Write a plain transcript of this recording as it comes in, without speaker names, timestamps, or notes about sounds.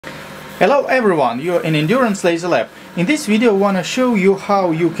Hello everyone, you're in Endurance Laser Lab. In this video I want to show you how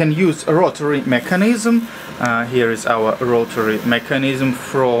you can use a rotary mechanism. Here is our rotary mechanism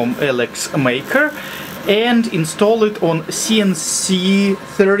from Eleksmaker and install it on CNC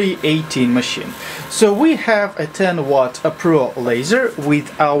 3018 machine. So we have a 10 watt Pro laser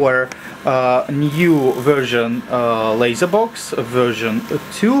with our new version laser box version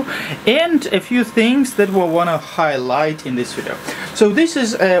 2 and a few things that we want to highlight in this video. So this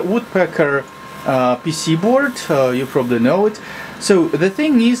is a Woodpecker PC board, you probably know it. So the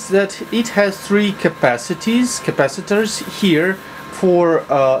thing is that it has three capacitors here for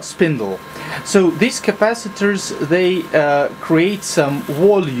spindle. So these capacitors, they create some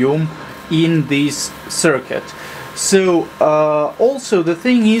volume in this circuit. So also the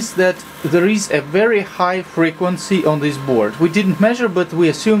thing is that there is a very high frequency on this board. We didn't measure, but we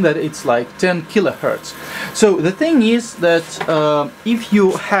assume that it's like 10 kilohertz. So the thing is that if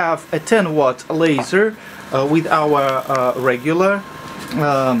you have a 10 watt laser with our regular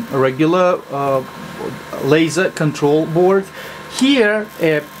laser control board, here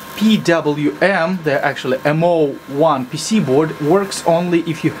a PWM, the actually MO1 PC board, works only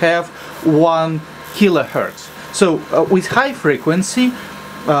if you have 1 kilohertz. So with high frequency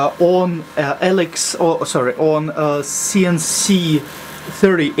on CNC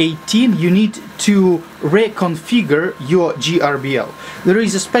 3018 you need to reconfigure your GRBL. There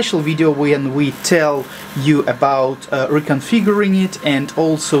is a special video when we tell you about reconfiguring it and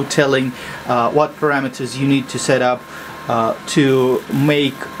also telling what parameters you need to set up to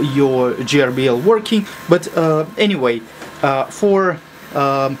make your GRBL working. But anyway, for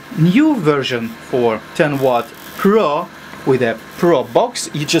new version for 10 watt Pro with a Pro box,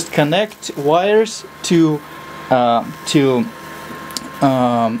 you just connect wires to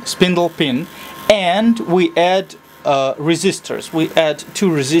spindle pin, and we add resistors. We add two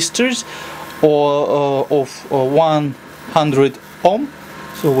resistors of 100 ohm.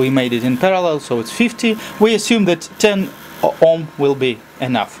 So we made it in parallel, so it's 50. We assume that 10 ohm will be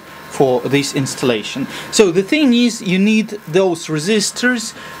enough for this installation. So the thing is, you need those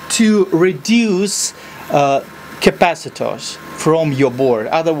resistors to reduce capacitors from your board.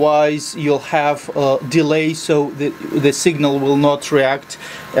 Otherwise you'll have a delay, so the signal will not react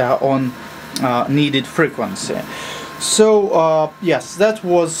on needed frequency. So yes, that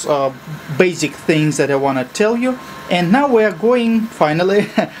was basic things that I want to tell you. And now we are going, finally,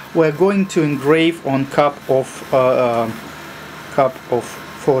 we're going to engrave on cup of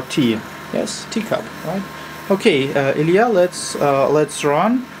 4T. Yes, teacup, right? Okay, Ilya, let's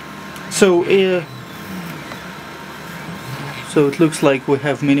run. So so it looks like we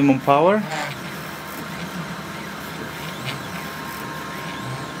have minimum power.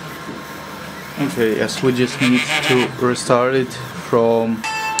 Okay, yes, we just need to restart it from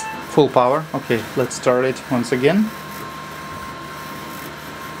full power. Okay, let's start it once again.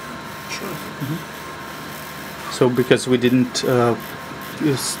 Sure. So because we didn't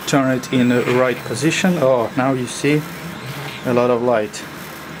just turn it in the right position. Oh, now you see a lot of light.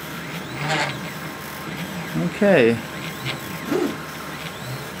 Okay.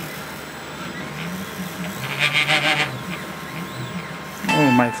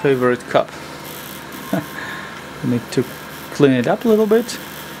 Oh, my favorite cup. I need to clean it up a little bit,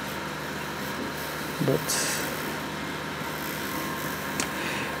 but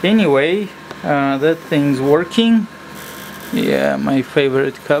anyway, that thing's working. Yeah, my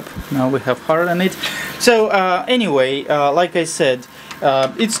favorite cup. Now we have heart on it. So anyway, like I said,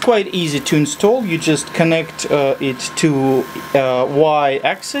 it's quite easy to install. You just connect it to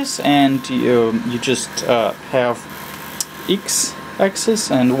y-axis, and you just have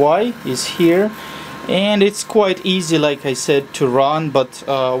x-axis, and y is here. And it's quite easy, like I said, to run. But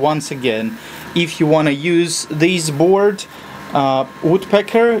once again, if you want to use this board,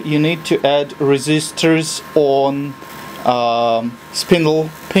 Woodpecker, you need to add resistors on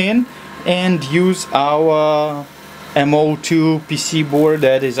spindle pin and use our MO2 PC board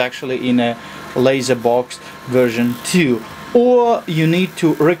that is actually in a laser box version 2. Or you need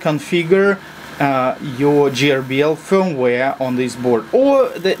to reconfigure your GRBL firmware on this board. Or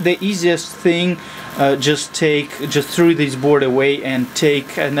the easiest thing, just throw this board away and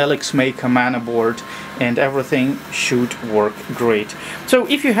take an Eleksmaker mana board, and everything should work great. So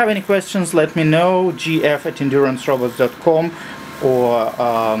if you have any questions, let me know, gf@endurancerobots.com, or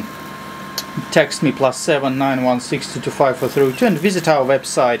text me +7 916 225 432, and visit our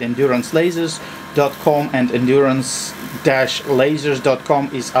website endurancelasers.com, and endurance-lasers.com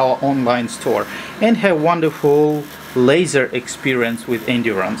is our online store. And have wonderful laser experience with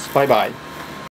Endurance. Bye bye.